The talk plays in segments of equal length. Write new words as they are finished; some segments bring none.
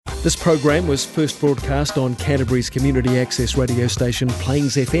This program was first broadcast on Canterbury's community access radio station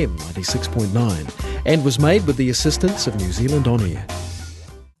Plains FM 96.9 and was made with the assistance of New Zealand On Air.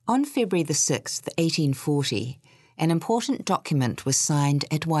 On February the 6th, 1840, an important document was signed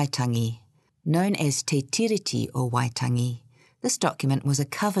at Waitangi. Known as Te Tiriti o Waitangi, this document was a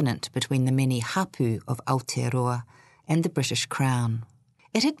covenant between the many hapu of Aotearoa and the British Crown.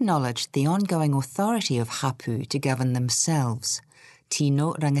 It acknowledged the ongoing authority of hapu to govern themselves,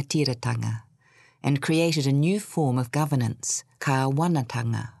 tino rangatiratanga, and created a new form of governance, ka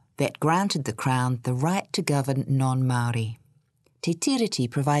wanatanga, that granted the Crown the right to govern non-Māori. Te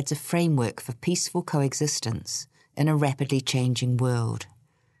Tiriti provides a framework for peaceful coexistence in a rapidly changing world.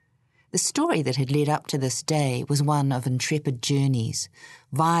 The story that had led up to this day was one of intrepid journeys,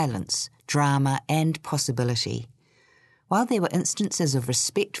 violence, drama and possibility. While there were instances of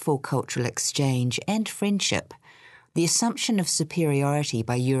respectful cultural exchange and friendship, the assumption of superiority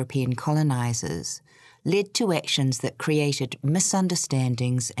by European colonisers led to actions that created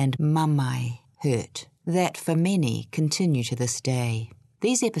misunderstandings and mamai, hurt, that for many continue to this day.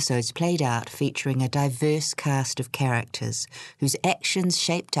 These episodes played out featuring a diverse cast of characters whose actions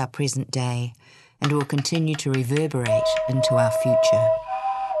shaped our present day and will continue to reverberate into our future.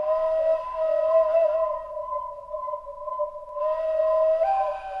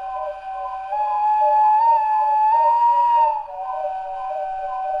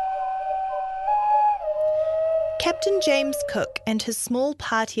 Captain James Cook and his small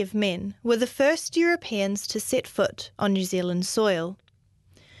party of men were the first Europeans to set foot on New Zealand soil.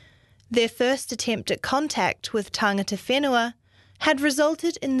 Their first attempt at contact with tangata whenua had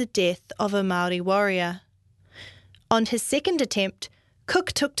resulted in the death of a Māori warrior. On his second attempt,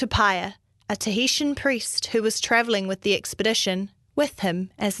 Cook took Tupaia, a Tahitian priest who was travelling with the expedition, with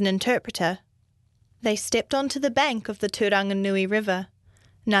him as an interpreter. They stepped onto the bank of the Turanganui River.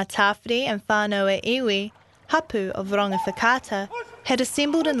 Ngā Tāwhiri and whānau e iwi, hapu of Rongowhakata, had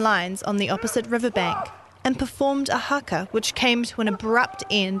assembled in lines on the opposite riverbank and performed a haka which came to an abrupt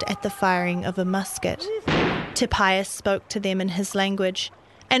end at the firing of a musket. Tupaia spoke to them in his language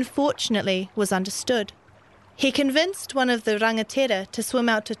and fortunately was understood. He convinced one of the rangatira to swim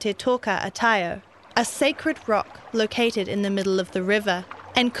out to Te Toka Atayo, a sacred rock located in the middle of the river,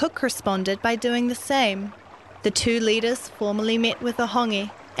 and Cook responded by doing the same. The two leaders formally met with a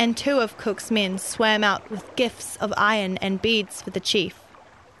hongi, and two of Cook's men swam out with gifts of iron and beads for the chief.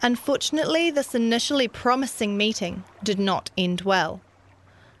 Unfortunately, this initially promising meeting did not end well.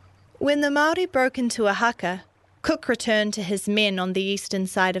 When the Māori broke into a haka, Cook returned to his men on the eastern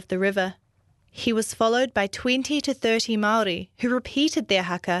side of the river. He was followed by 20 to 30 Māori who repeated their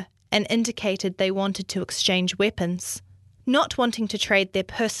haka and indicated they wanted to exchange weapons. Not wanting to trade their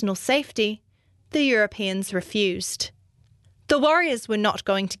personal safety, the Europeans refused. The warriors were not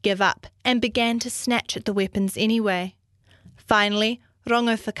going to give up and began to snatch at the weapons anyway. Finally,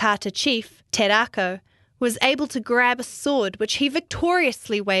 Rongowhakata chief, Te Rako, was able to grab a sword which he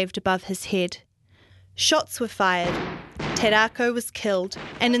victoriously waved above his head. Shots were fired. Te Rako was killed,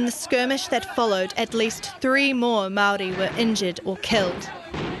 and in the skirmish that followed, at least 3 more Māori were injured or killed.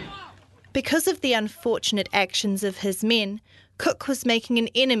 Because of the unfortunate actions of his men, Cook was making an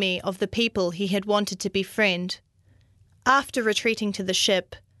enemy of the people he had wanted to befriend. After retreating to the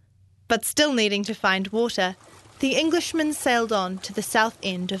ship, but still needing to find water, the Englishmen sailed on to the south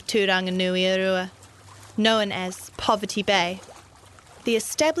end of Turanganui, known as Poverty Bay. The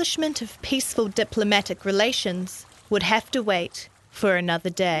establishment of peaceful diplomatic relations would have to wait for another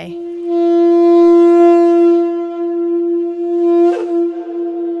day.